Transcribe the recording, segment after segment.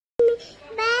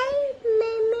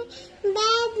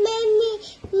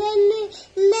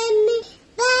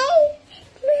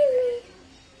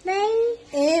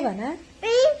ए भन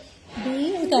बी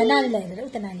उता नानीलाई हेरेर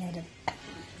उता नानी हेरेर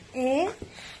A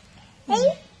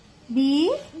B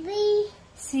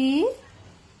C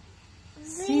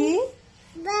C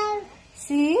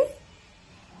C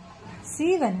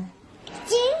C भन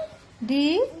D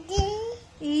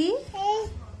E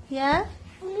F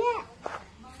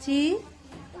G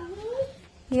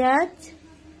H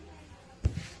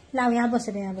लाऊ यहाँ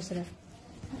बसेर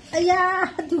अय्या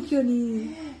दुख्यो नि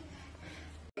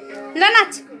ल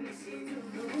नाच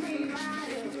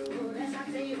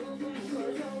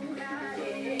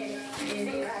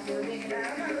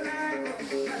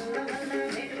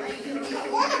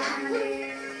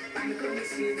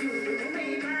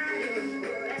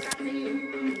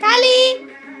काली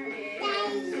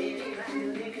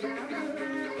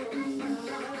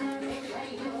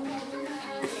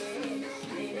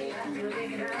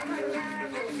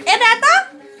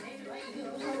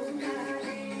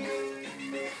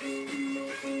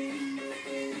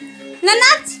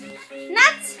नाच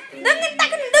नाच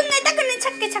दंगन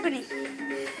छक्के छक्के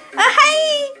हाय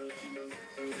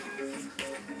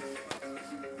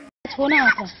छोना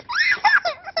आता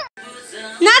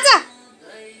नाचा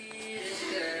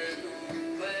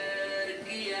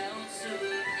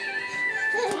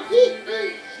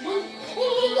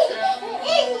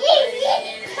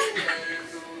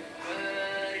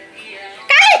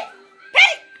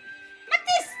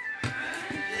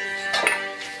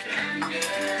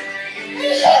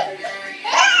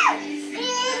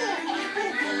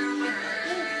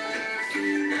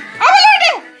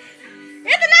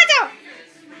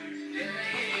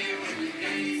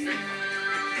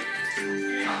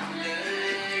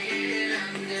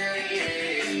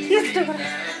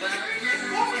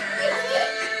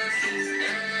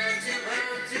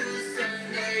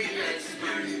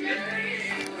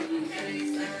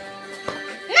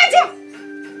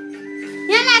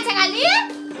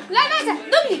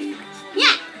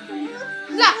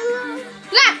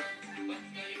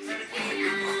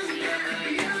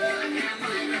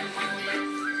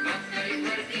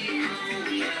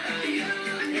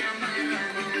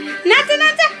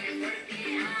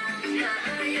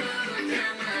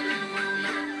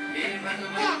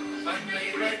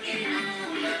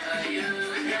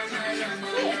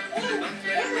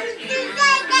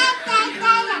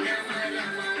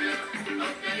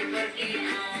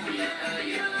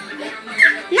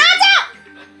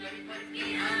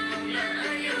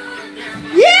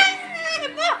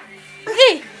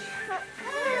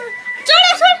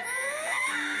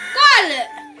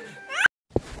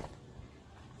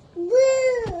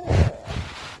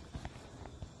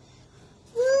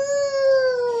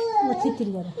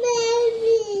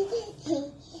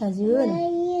हजुर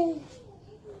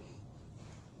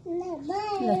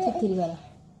ल थितिर गर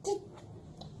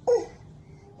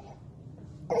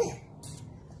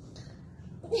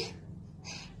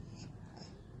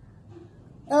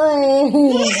ओए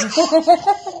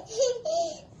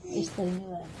यसरी नै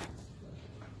गर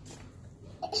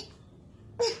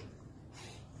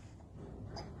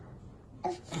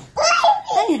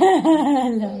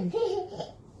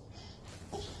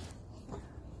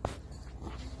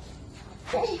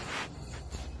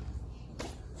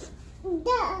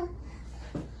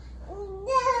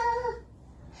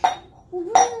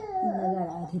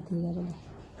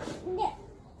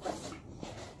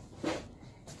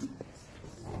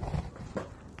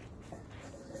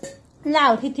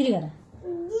लाओ थितिर गर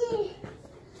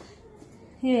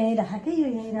यो यही राख के यो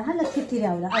यही राख ल थितिर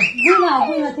आउला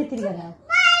बुइमा थितिर गर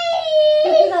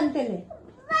के गर्नु त्यसले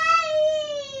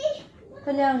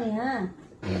त ल्याउने हा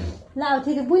लाओ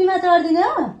थितिर बुइमा चढ्दिन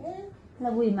हो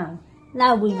ल बुइमा आऊ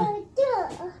लाओ बुइमा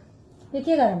यो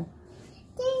के गरौँ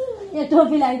यो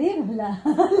टोपी लगाइदिउँ ल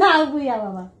लाओ बुइ आऊ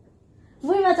अब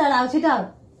बुइमा चढ आऊ छिटो आऊ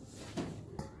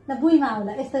ल बुइमा आऊ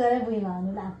ल यस्तो गरेर बुइमा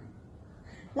आउनु ल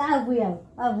लाओ बुइ आऊ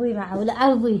अब बुइमा आऊ ल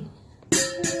आऊ बुइ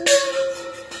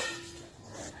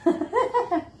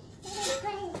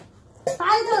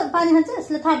पानी खान्छ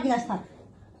यसले थप गिलास थप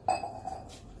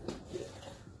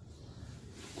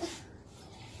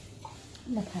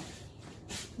ल खा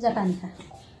जा पानी खा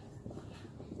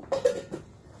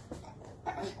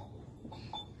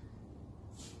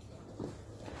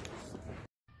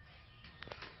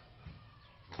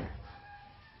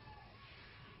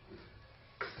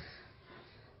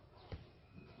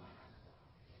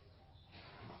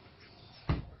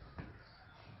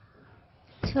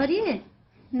छोरी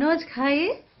नोज खाए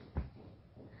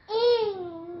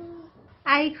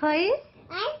आई खाए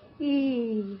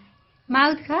ई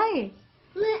माउथ खाए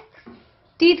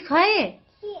टीथ खाए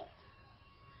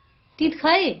टीथ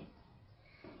खाए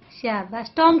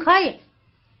शाबाश टंग खाए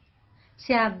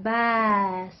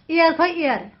शाबाश ईयर खाए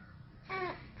ईयर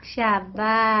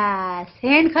शाबाश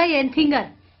हैंड खाए हैंड फिंगर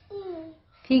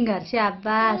फिंगर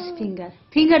शाबाश फिंगर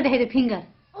फिंगर दिखाइदे फिंगर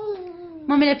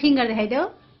मम्मीलाई फिंगर दिखाइदेऊ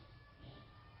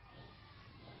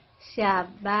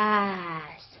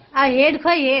शाबाश हेड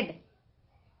खाए हेड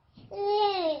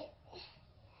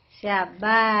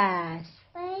शाबाश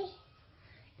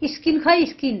स्किन खाए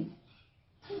स्किन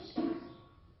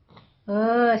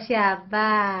हो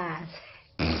शाबाश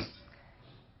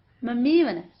मम्मी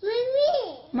भन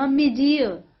मम्मी जी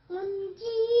हो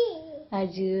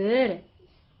हजुर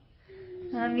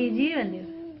मम्मी जी भन्देऊ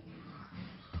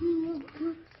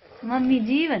मम्मी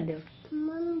जी भन्देऊ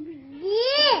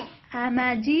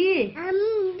आमाजी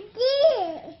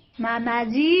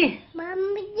मामाजी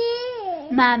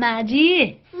मामाजी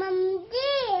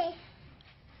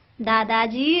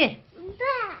दादाजी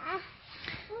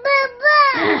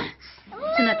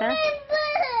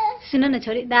सुन न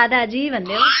छोरी दादाजी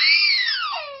भन्देऊ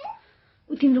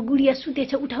उ तिम्रो गुडिया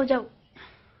सुतेछ उठाउ जाऊ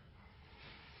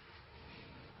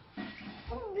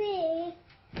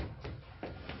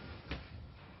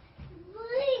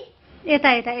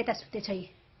यता यता यता सुतेछ यी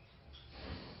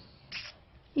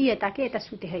यता के यता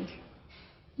सुते है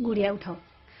गुडिया उठाऊ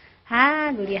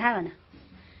हा गुडिया हा भन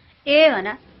ए भन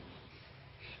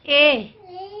ए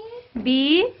बी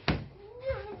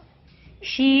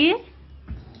सी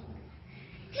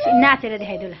नाचेर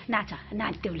देखाइदेऊ ल नाच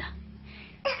नाच्देऊ ल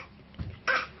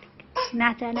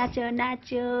नाच नाच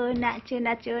नाच्यो नाच्यो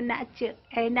नाच्यो नाच्यो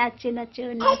ए नाच्यो नाच्यो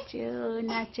नाच्यो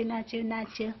नाच्यो नाच्यो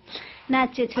नाच्यो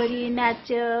नाच्यो छोरी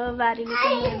नाच्यो बारीले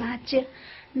कमर भाँच्यो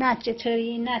नाच्यो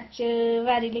छोरी नाच्यो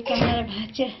बारीले कमर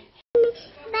भाँच्यो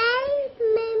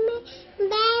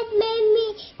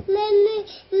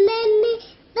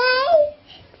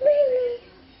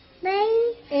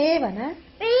ए भन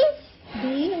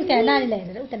बी उता नानीलाई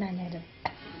हेरेर उता नानी हेरेर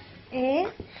A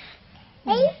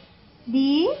B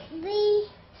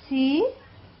C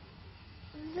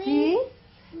C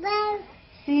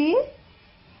C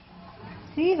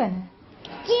C भन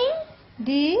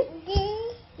D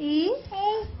E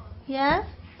F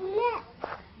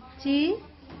G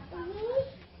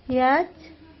H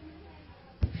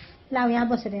लाऊ यहाँ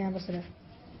बसेर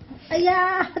अय्या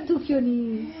दुख्यो नि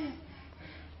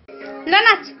ल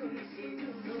नाच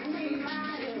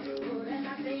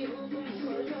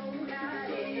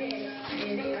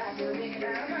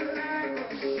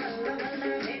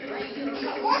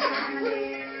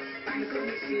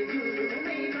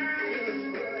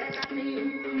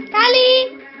काली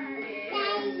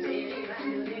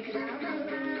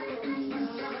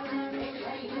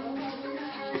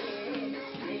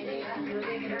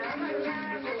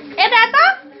यता त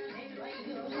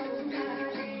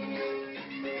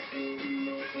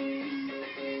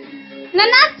न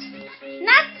नाच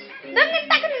नाच दङ्गे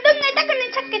टाकुनी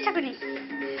छक्के छकुनी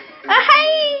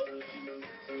अहाई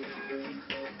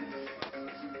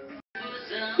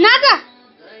नाच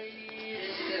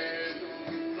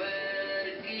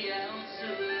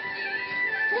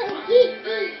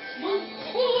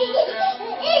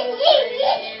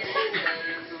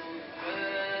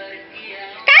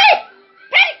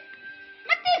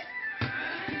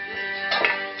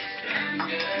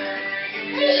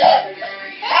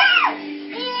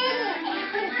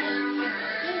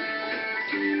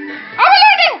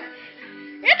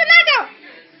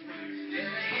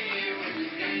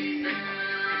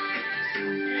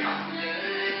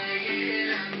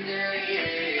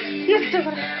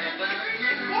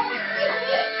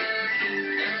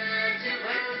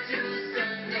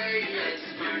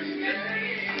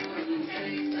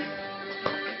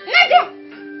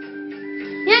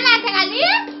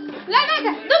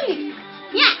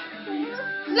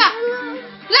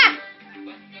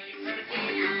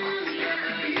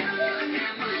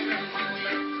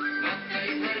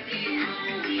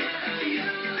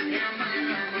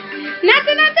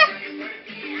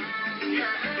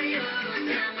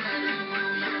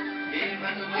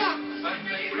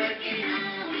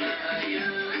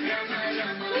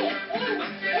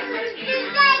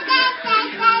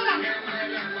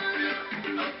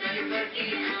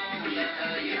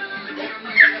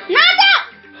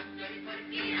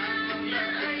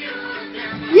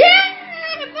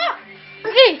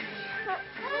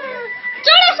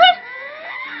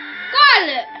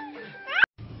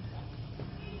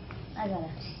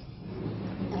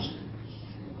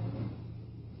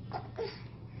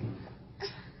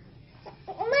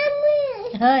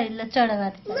है ल चढ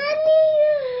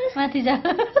माथि जा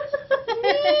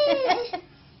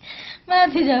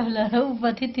माथि जाऊ ल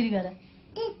ऊ थितिर गर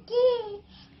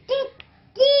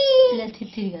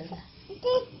थिरी गर्दा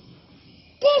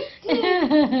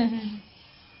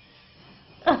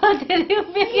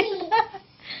तेरी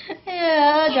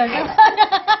झन्डा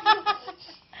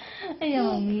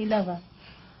मम्मी ल बा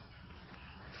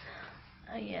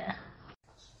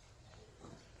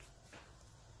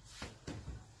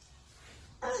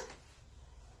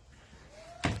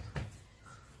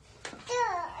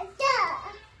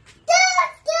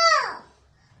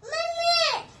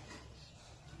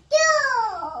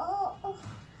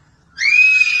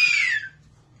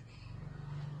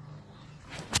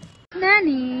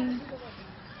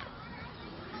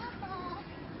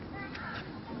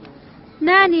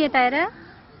नानी यता हेर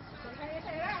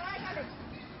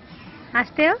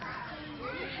हाँस्थे हो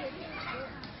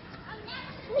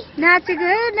नाचेको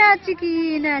नाचेकी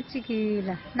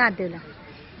ल नाच्देऊ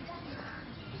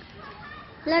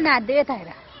ल नाच्देऊ यता हेर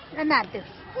ल नाच्देऊ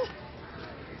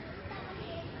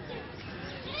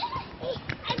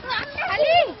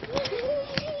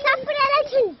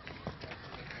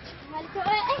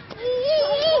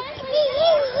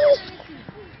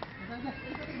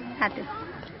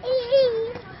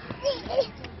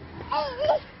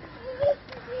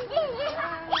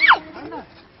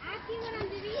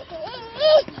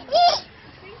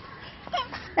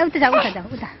उता जा उता जा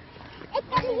उता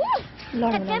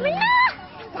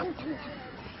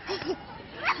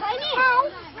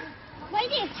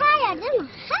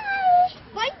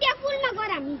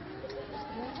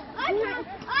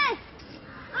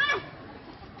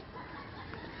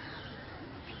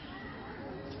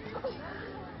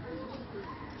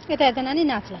यता यता नानी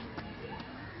नाच ल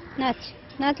नाच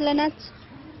नाच ल नाच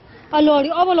लडी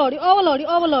अब लडी अब लडी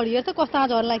अब लडी हेर त कस्तो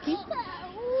झर्ला कि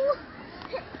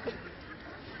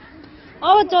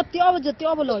अब जति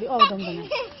अब लडी अब दमदम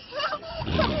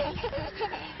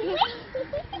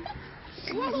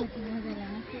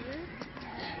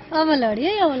अब लडी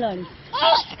है अब लडी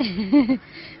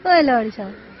ओ लडी छ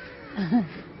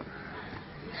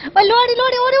ओ लडी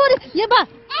लडी ओरे ओरे ये बा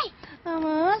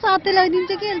आमा साथै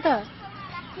लगाइदिन्छ के त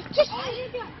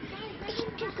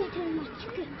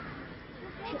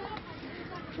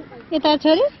यता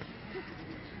छोरी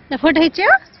ल फोटो खिच्यो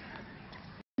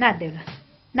नाच्देऊ ल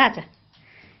नाच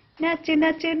नाच्यो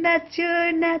नाच्यो नाच्यो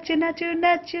नाच्यो नाच्यो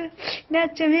नाच्यो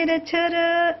नाच्यो मेरो छोरो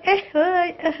ए होय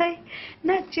ओहै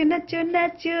नाच्यो नाच्यो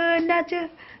नाच्यो नाच्यो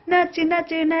नाच्यो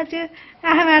नाच्यो नाच्यो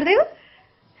आहा मार्देऊ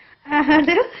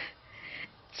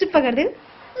चुप्प गरिदेऊ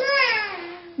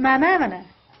मामा भन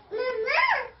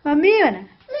मम्मी भन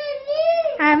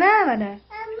आमा भन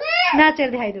नाचेर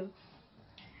देखाइदेऊ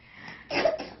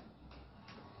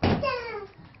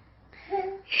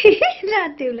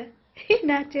नाच्देऊ ल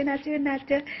नाच्यो नाच्यो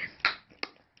नाच्यो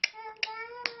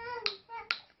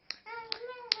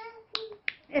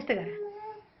यस्तो गर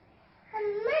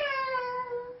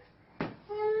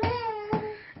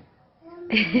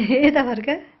यता फर्क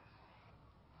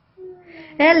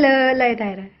हेलो ल यता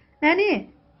हेर नानी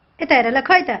यता हेर ल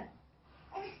खै त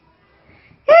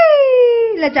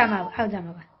ल जामा आऊ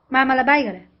जामा मामालाई बाई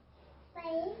गर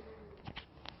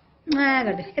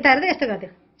गरिदेऊ यता हेर त यस्तो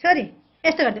गरिदेऊ छोरी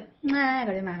यस्तो गरिदेऊ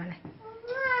गरिदेऊ मामालाई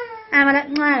आमालाई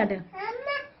गरिदेऊ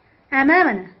आमा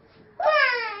भन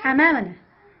आमा भन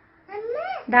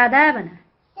दादा भन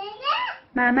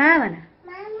मामा भन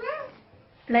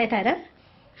ल यता हेर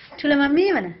ठुलो मम्मी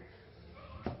भन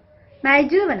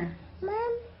माइजू भन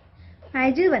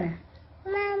माइजू भन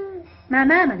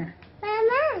मामा भन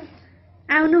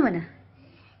आउनु भन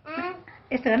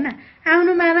यस्तो गर्न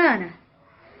आउनु मामा भन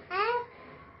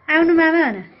आउनु मामा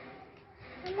भन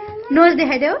नोज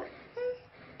देखाइदेऊ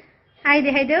आई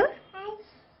देखाइदेऊ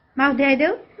माउथ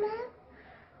देखाइदेऊ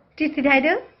टिथ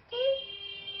देखाइदेऊ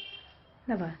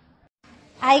ल भयो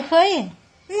आई खोइ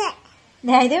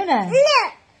देखाइदेऊ न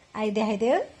आई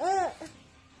देखाइदेऊ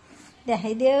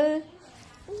देखाइदेऊ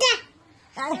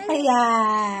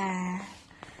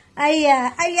आइया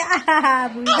आइया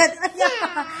बुढी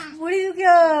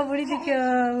दुख्यो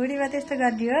बुढीमा त्यस्तो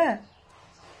गरिदियो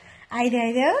आई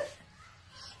देखाइदेऊ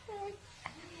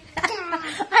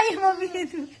आइया मम्मी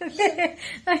दुख्यो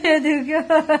आइया दुख्यो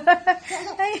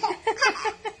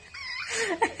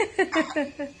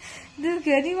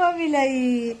दुख्यो नि मम्मीलाई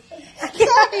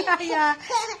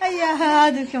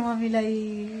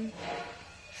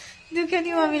दुख्यो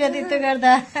मम्मीलाई त्यस्तो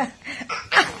गर्दा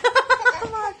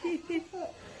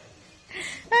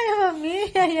आइया मम्मी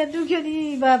आइया दुख्यो नि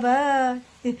बाबा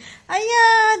आइया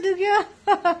दुख्यो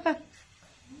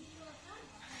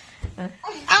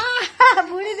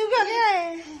बुढी दुख्यो नि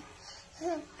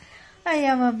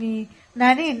आइया मम्मी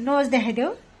नानी नोज देखाइदेऊ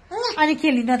अनि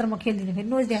खेल्नु नत्र म खेल्दिनँ फेरि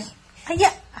नोज देखाइ आइया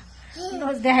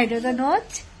नोज देखाइदेऊ त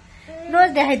नोज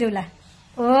देखाइदेऊ ल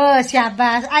ओ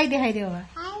स्याबास आई देखाइदेऊ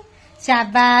अब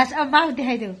स्याबास अब माउथ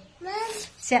देखाइदेऊ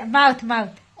माउथ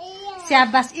माउथ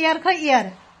स्याबास इयर खै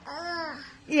इयर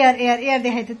इयर इयर इयर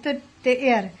देखाइदेऊ त्यो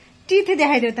इयर टिथ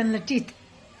देखाइदेऊ तँलाई टिथ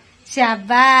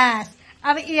स्याबास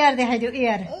अब इयर देखाइदेऊ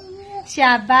इयर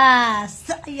स्याबास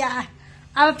या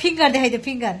अब फिंगर देखाइदेऊ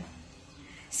फिंगर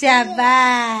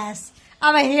स्याबास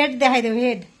अब हेड देखाइदेऊ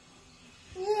हेड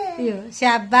यो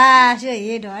स्याबास यो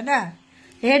हेड हो न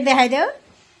हेड देखाइदेऊ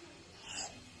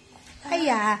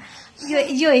अय्या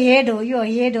यो हेड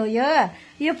हो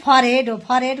यो फरहेड हो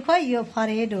फरहेड खोइ यो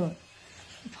फरहेड हो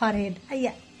फरहेड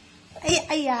अय्या अय्या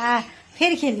अय्या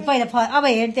फेरि खेल्ने पहिला अब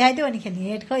हेड देखाइदेऊ अनि खेल्ने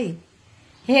हेड खोइ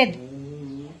हेड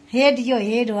हेड यो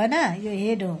हेड हो होइन यो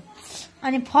हेड हो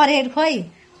अनि फरहेड खोइ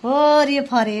हो यो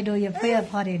फरहेड हो यो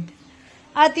फरहेड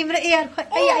तिम्रो एयर खोइ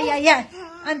अय्या अय्या या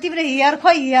अनि तिम्रो हेयर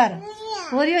खोइ हेयर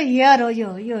हो यो हेयर हो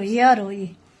यो हेयर हो यो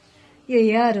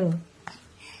हेयर हो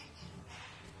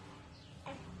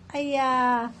अय्या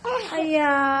अय्या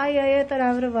अय्या यो त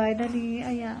राम्रो भएन नि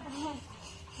अय्या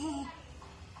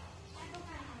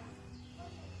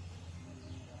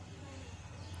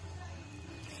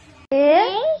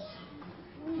A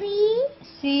B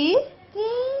C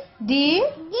D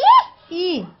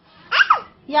E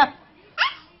F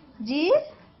G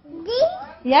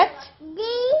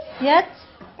H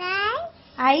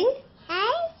I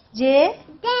J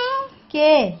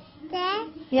K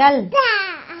L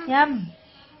M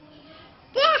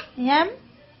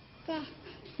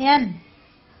N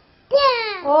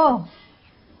O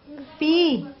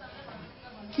P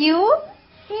Q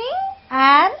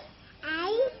R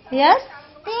S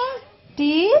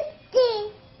T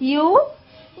U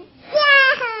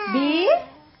V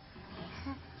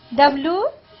W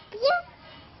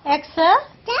X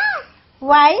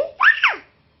Y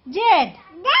Z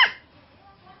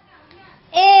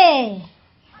A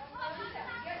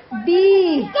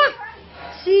B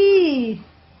C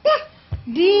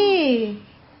D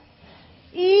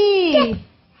E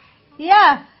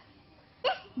F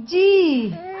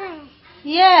G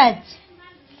H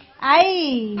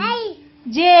I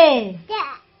J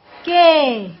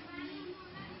K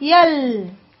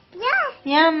L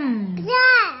M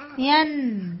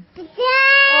N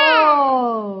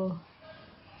O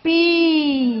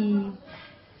P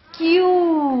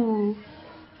Q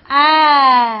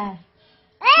R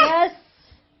S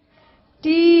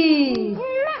T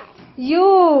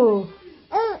U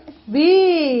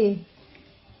V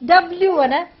W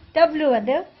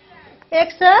W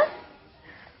X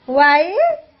Y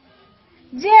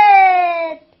Z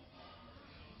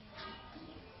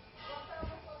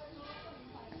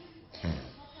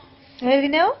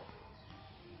हेरिदिने हो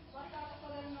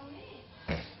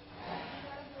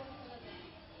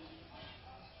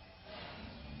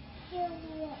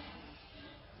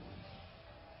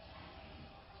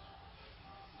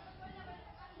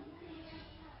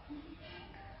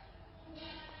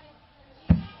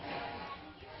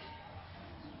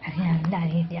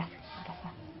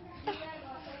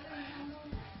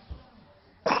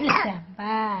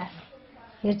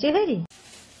हेर्छु फेरि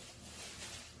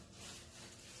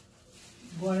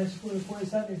गणेश को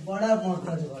पैसा ने बड़ा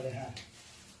मर्कज गरे हा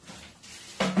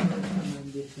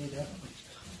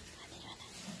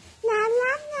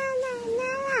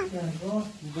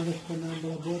गणेश को नाम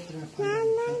बहुत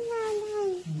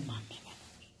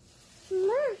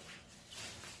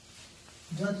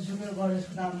जति सुकै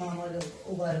गणेशको नाममा मैले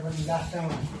उ गरे पनि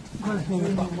लास्टमा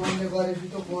मैले गरेपछि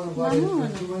त कोन गरे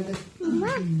मैले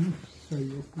सही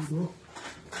हो पुरो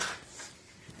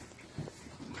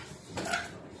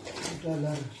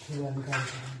डलर सुवान का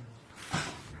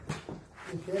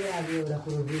फेरि आज एउटा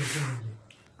कुरो बिर्सिनु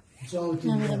चौथी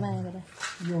मेरो माया गर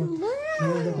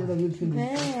एउटा बिर्सिनु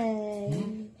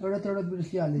एउटा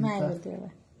बिर्सिहाल्यो माया गर्दै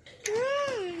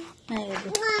माया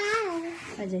गर्दै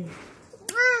अझै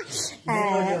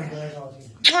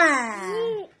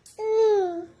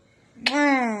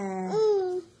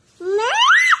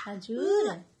हजुर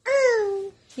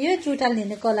यो चुटाल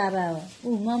हिँड्ने कलाबा हो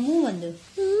ऊ मम्मु भन्छु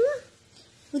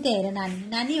ऊ त्यहाँ हेर नानी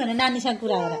नानी भने नानीसँग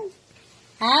कुरा गर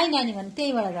हाई नानी भन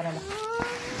त्यहीबाट गर ल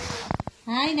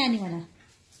हाई नानी भन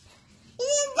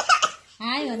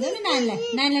हाई भन्दै न नानीलाई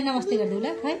नानीलाई नमस्ते गरिदेऊ ल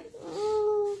खै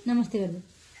नमस्ते गरिदेऊ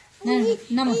नानी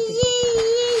नमस्ते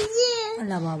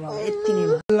ल बाबा यति नै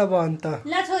भयो ल भन्छ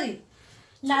ल छोरी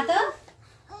ल त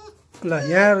ल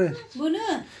यहाँ बुनु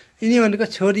यिनी भनेको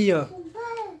छोरी हो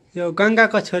यो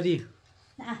गंगाको छोरी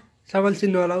सबल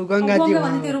चिन्नु होला ऊ गंगाजी हो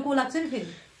तेरो को लाग्छ नि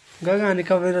फेरि गंगा अनि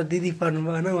मेरो दिदी पर्नु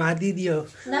भएन उहाँ दिदी हो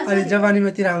अनि जवानीमा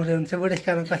तिर आउँछ हुन्छ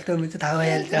बुढेसकालमा कस्तो हुन्छ थाहा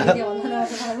भइहाल्छ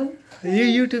यो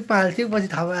युट्युबमा हाल्छु पछि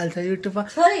थाहा भइहाल्छ युट्युबमा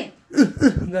छोरी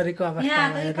गरेको अवस्था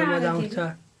हेरेर मजा आउँछ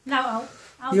लाउ आउ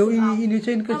यो यिनी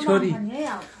चाहिँ यिनको छोरी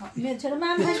मेरो छोरो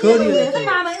मामा छोरी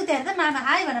मामा उता हेर त मामा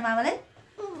आयो भने मामालाई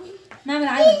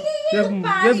आयो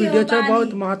यो भिडियो चाहिँ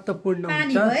बहुत महत्त्वपूर्ण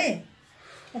हुन्छ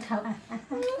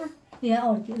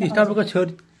तपाईँको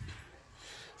छोरी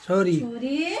छोरी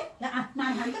छोरी मामा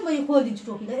खानु त म यो खोलिदिन्छु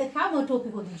टोपी ल खा म टोपी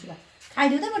खोलिदिन्छु ल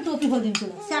खाइदिउ त म टोपी खोलिदिन्छु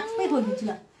ल स्याप्पै खोलिदिन्छु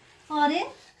ल अरे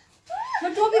म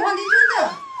टोपी खोलिदिन्छु नि त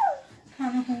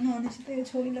खाना खुवाउनु भनेपछि त यो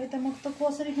छोरीलाई त म त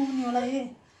कसरी खुवाउने होला ए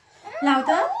लाउ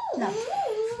त ल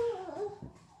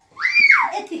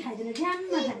यति खाइदिनु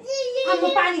ध्यानमा खाने अब म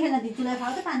पानी खान दिन्छु ल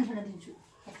खाऊ त पानी खान दिन्छु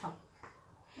खाऊ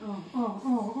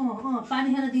पानी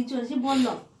खान दिन्छु भने चाहिँ बल्ल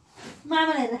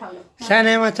मामालाई हेरेर खाऊ ल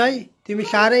सानामा चाहिँ तिमी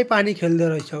साह्रै पानी खेल्दो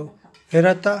रहेछौ हेर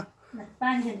त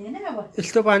पानी खेल्ने होइन अब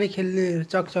यस्तो पानी खेल्ने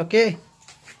चकचके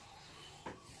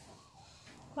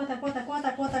कता कता कता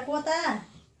कता कता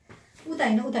उता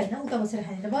होइन उता बसेर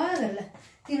खाने ल बगर ल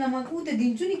तिमीलाई म उता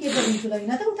दिन्छु नि के पो दिन्छु ल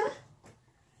होइन त उता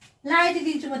लाइट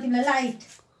दिन्छु म तिमीलाई लाइट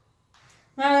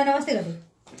मामालाई नमस्ते गर्ने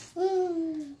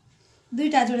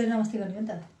दुईवटा जोडेर नमस्ते गर्ने हो नि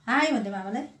त हाई भन्दै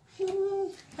मामालाई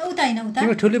उता होइन उता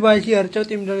तिमी ठुली भएपछि हेर्छौ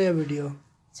तिम्रो यो भिडियो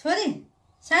छोरी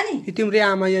सानी तिम्रो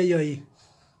आमा यो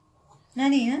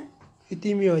नानी होइन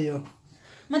तिमी हो यो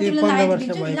म तिमीलाई लाइट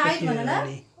दिन्छु लाइट भन ल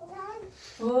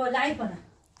हो लाइट भन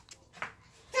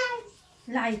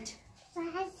लाइट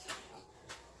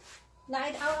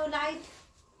लाइट आऊ लाइट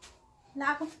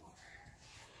लाको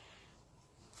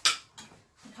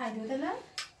खाइदिउ त ल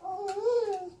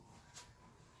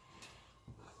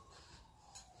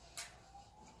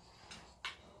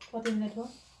कति मिनट हो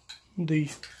 2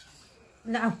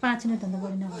 ल अब 5 मिनट भन्दा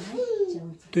बढी नगर्नु है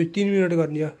 2-3 मिनट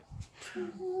गर्ने हो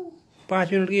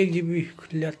 5 मिनटको 1 GB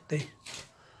ल्यात्तै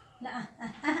ल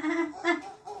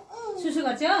सुसु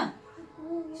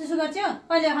गर्छौ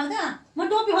कहिले खाऊ त म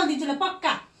टोपी खोलिदिन्छु ल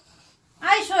पक्का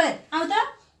आइ सोयर आऊ त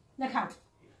ल खाऊ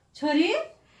छोरी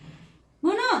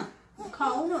हुनु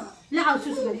खाऊ न ल आऊ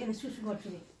सुसु गर्छु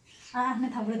नि आफ्नो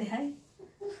थप्रो देखाइ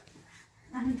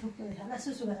आफ्नो थप्रो देखा ल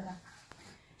सुसु गरेर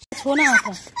छोना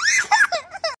आउँछ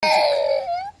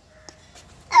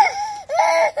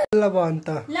ल भन्छ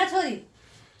ल छोरी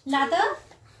ल त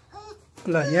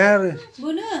ल यार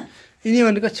बुनु यिनी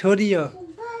भनेको छोरी हो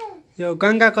यो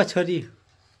गङ्गाको छोरी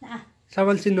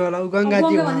सबल चिन्नु होला ऊ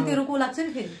गङ्गाजी हो तेरो को लाग्छ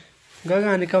नि फेरि गङ्गा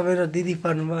भनेको मेरो दिदी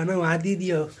पर्नु भएन उहाँ दिदी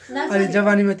हो अनि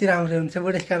जवानीमा ती राम्रो हुन्छ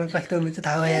बुढेसकालमा कस्तो हुन्छ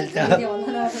थाहा भइहाल्छ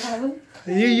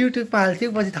यो युट्युबमा हाल्छु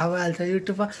पछि थाहा भइहाल्छ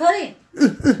युट्युबमा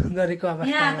गरेको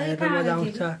अवस्था हेरेर मजा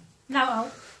आउँछ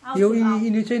यो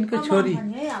यिनी चाहिँ यिनको छोरी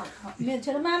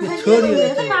छोरी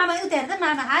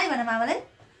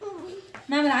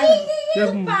यो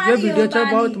भिडियो चाहिँ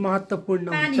बहुत महत्त्वपूर्ण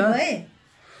हुन्छ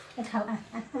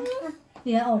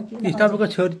तपाईँको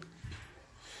छोरी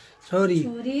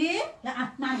छोरी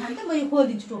मामा खानु त म यो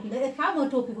खोलिदिन्छु टोपी ल खा म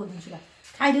टोपी खोलिदिन्छु ल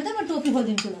खाइदिउ त म टोपी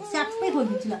खोलिदिन्छु ल स्याप्पै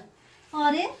खोलिदिन्छु ल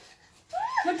अरे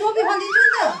म टोपी खोलिदिन्छु नि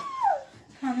त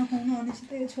खाना खुवाउनु भनेपछि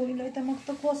त यो छोरीलाई त म त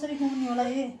कसरी खुवाउने होला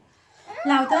ए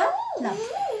लाउ त ल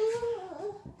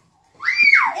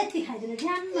यति खाइदिनु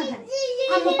ध्यानमा खाने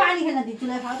अब म पानी खान दिन्छु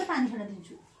ल खाऊ त पानी खान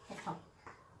दिन्छु खाऊ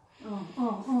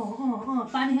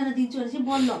पानी खान दिन्छु भने चाहिँ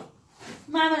बल्ल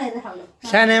मामालाई हेरेर खाऊ ल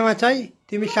सानामा चाहिँ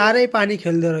तिमी साह्रै पानी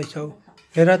खेल्दो रहेछौ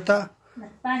हेर त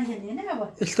पानी खेल्ने होइन अब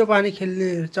यस्तो पानी खेल्ने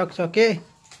चकचके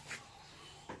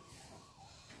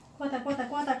कता कता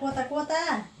कता कता कता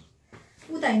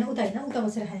उता होइन उता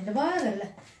बसेर खाने ल बगर ल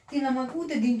तिमीलाई म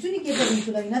उता दिन्छु नि के पो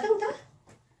दिन्छु ल होइन त उता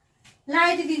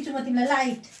लाइट दिन्छु म तिमीलाई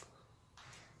लाइट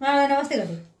मामालाई नमस्ते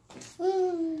गर्ने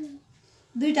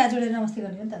दुईवटा जोडेर नमस्ते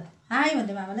गर्ने हो नि त हाई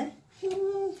भन्दै मामालाई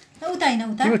उता होइन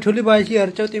उता तिमी ठुली भएपछि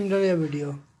हेर्छौ तिम्रो यो भिडियो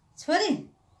छोरी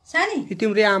सानी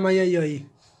तिम्रो आमा यो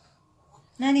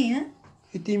नानी होइन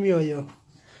तिमी हो यो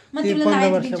म तिमीलाई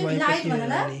लाइट दिन्छु लाइट भन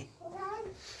ल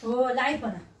हो लाइट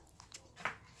भन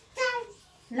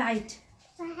लाइट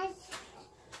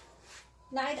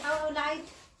लाइट आऊ लाइट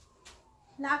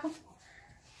लाको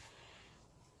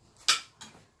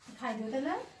खाइदिउ त ल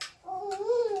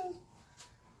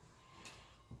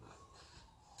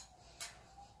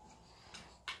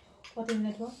कति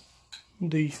मिनट हो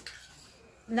 2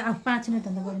 ल अब 5 मिनट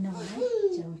भन्दा बढी नगर्नु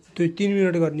है 2-3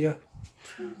 मिनट गर्ने हो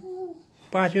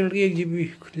 5 मिनटको 1 GB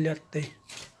ल्यात्तै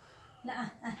ल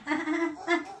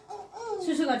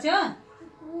सुसु गर्छौ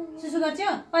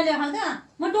कहिले खाऊ त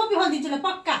म टोपी खोलिदिन्छु ल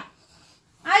पक्का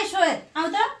आइ सोयर आऊ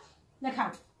त ल खाऊ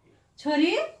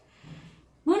छोरी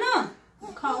हुनु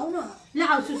खाऊ न ल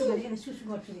आऊ सुसु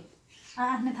गर्छु नि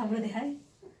आफ्नो थप्रो देखाइ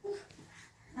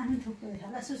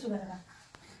ल सुसु गरेर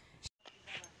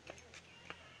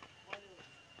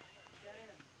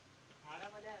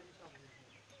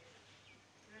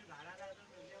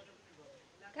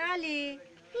काली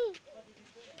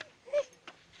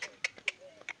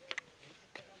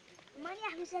मनी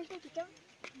आफू सेल्फी खिचौ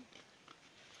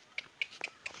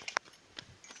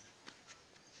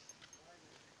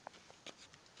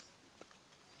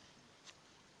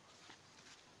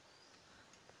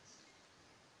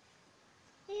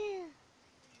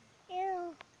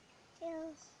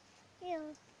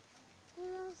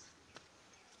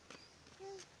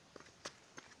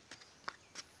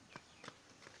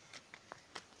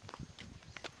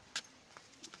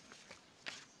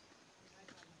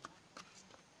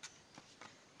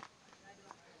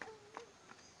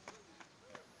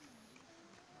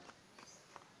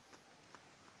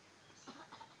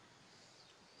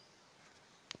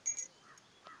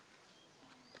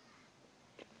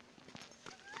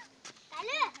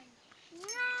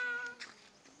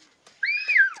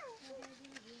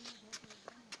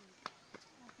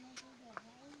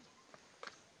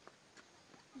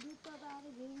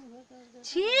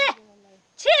छी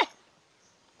छी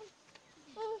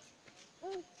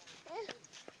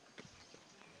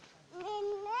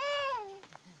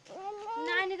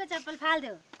नानीको चप्पल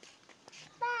फाल्देऊ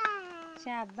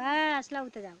शाबास ल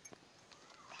उता जाऊ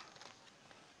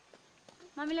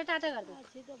मम्मीले टाटा गर्दै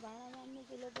छिटो भाँडा मान्ने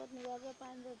किलो पोत्नु गरेर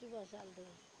 5 रोटी बसाल्दै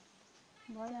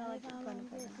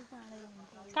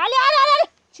काली अरे अरे अरे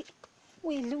छी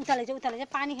उहिले उताले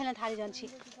चाहिँ पानी खेल्न थाले झन् छी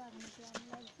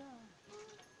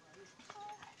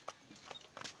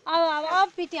अब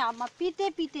पिटे अब पिटे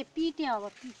पिटे पिटे अब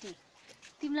पिटे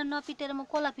तिमीलाई नपिटेर म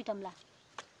कोला पिटमला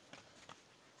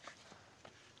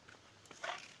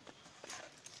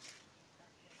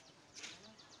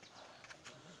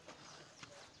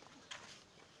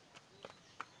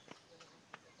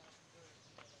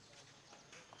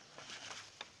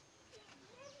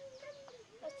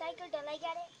साइकल ढलाई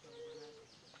गरे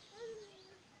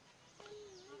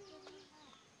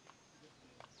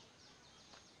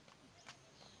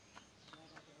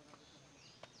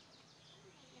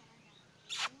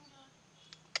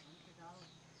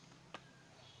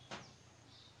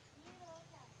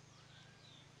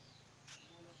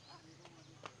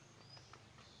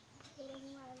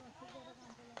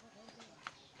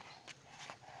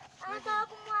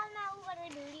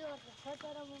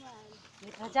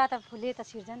जा त फुले त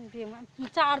सिर्जन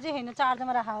चार्जै होइन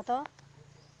चार्जमा राख त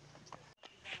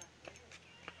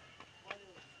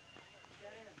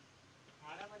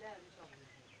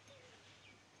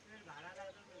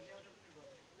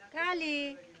काली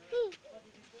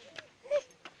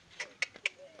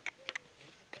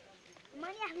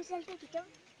मनी आफू सेल्फी खिचौ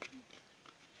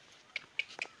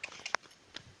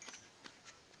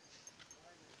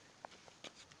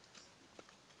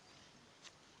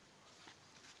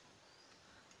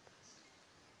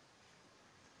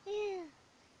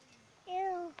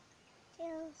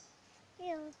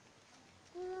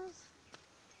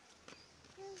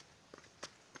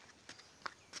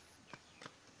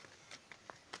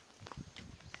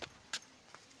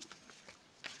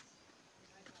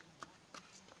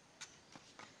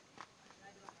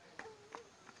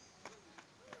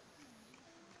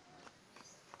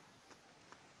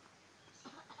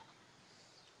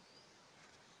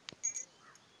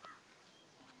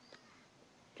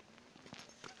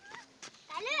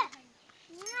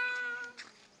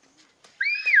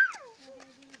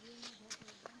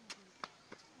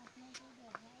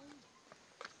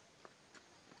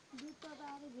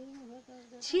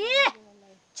छी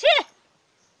छी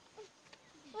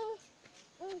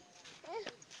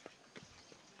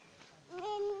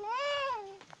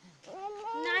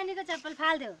नानीको चप्पल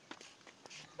फाल्देऊ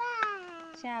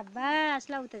शाबास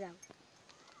ल उता जाऊ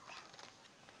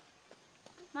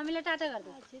मम्मीले टाटा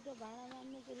गर्दै छिटो भाँडा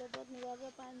मान्ने किलो पोत्नु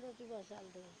गरेर 5 रोटी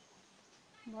बसाल्दै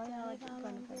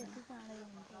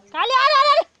काली अरे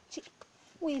अरे अरे छी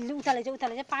उहिले उताले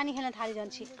चाहिँ पानी खेल्न थाले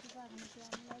झन् छी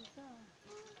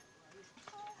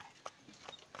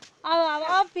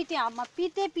अब पिटे अब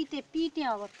पिटे पिटे पिटे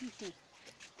अब पिटे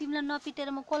तिमीलाई नपिटेर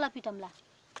म कोला पिटमला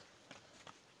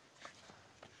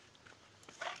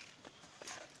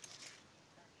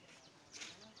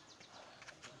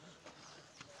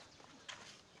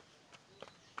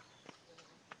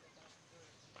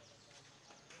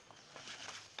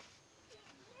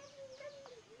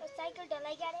साइकल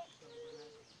ढलाई गरे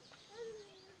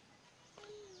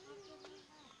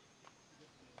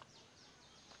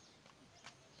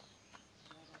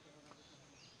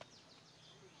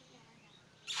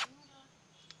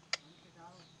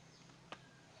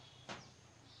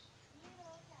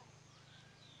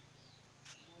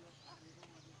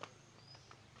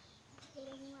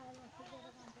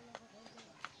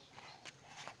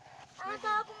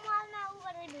अब मोबाइलमा उ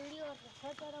गरेर भिडियो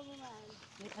खचेर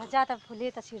भित्र जा त फुले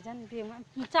त सिर्जन बिहेमा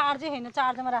चार्जै होइन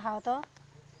चार्जमा राख त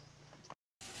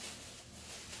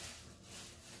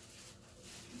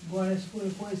गणेश को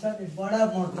पैसा ने बड़ा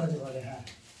मर्तज गरे हा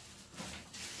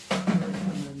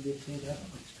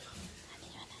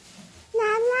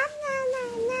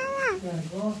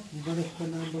गणेश को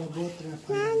नाम बहुत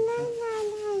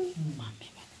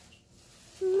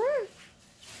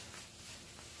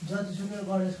जतिसुकै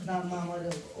गणेशको नाममा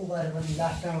मैले उ गरे पनि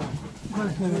लास्टमा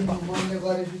मैले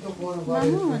गरेपछि त कोन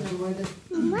गरेछु मैले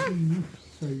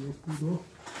सही हो पुरो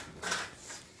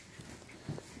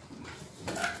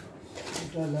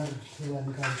डलर सेवा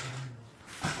निकाल्छ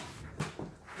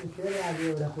फेरि आज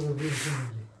एउटा कुरो बिर्सिनु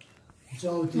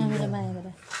चौथी मेरो माया गर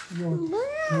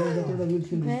एउटा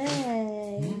बिर्सिनु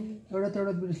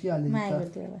एउटा बिर्सिहाल्यो माया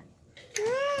गर्दै अब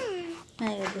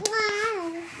माया गर्दै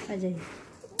अझै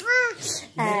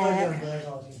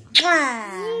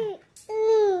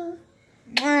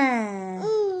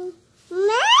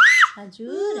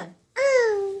हजुर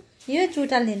यो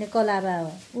चुटाल लिने कलाबा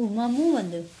हो ऊ मम्मु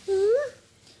भन्छु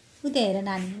ऊ त्यहाँ हेर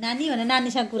नानी नानी भन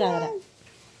नानीसँग कुरा गर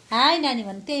हाई नानी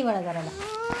भन त्यहीबाट गर ल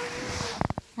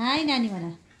हाई नानी भन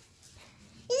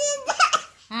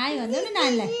हाई भन्दै न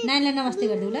नानीलाई नमस्ते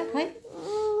गरिदेऊ ल खै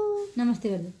नमस्ते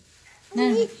गरिदेऊ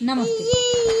नमस्ते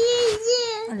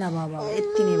ल बाबा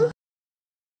यति नै भयो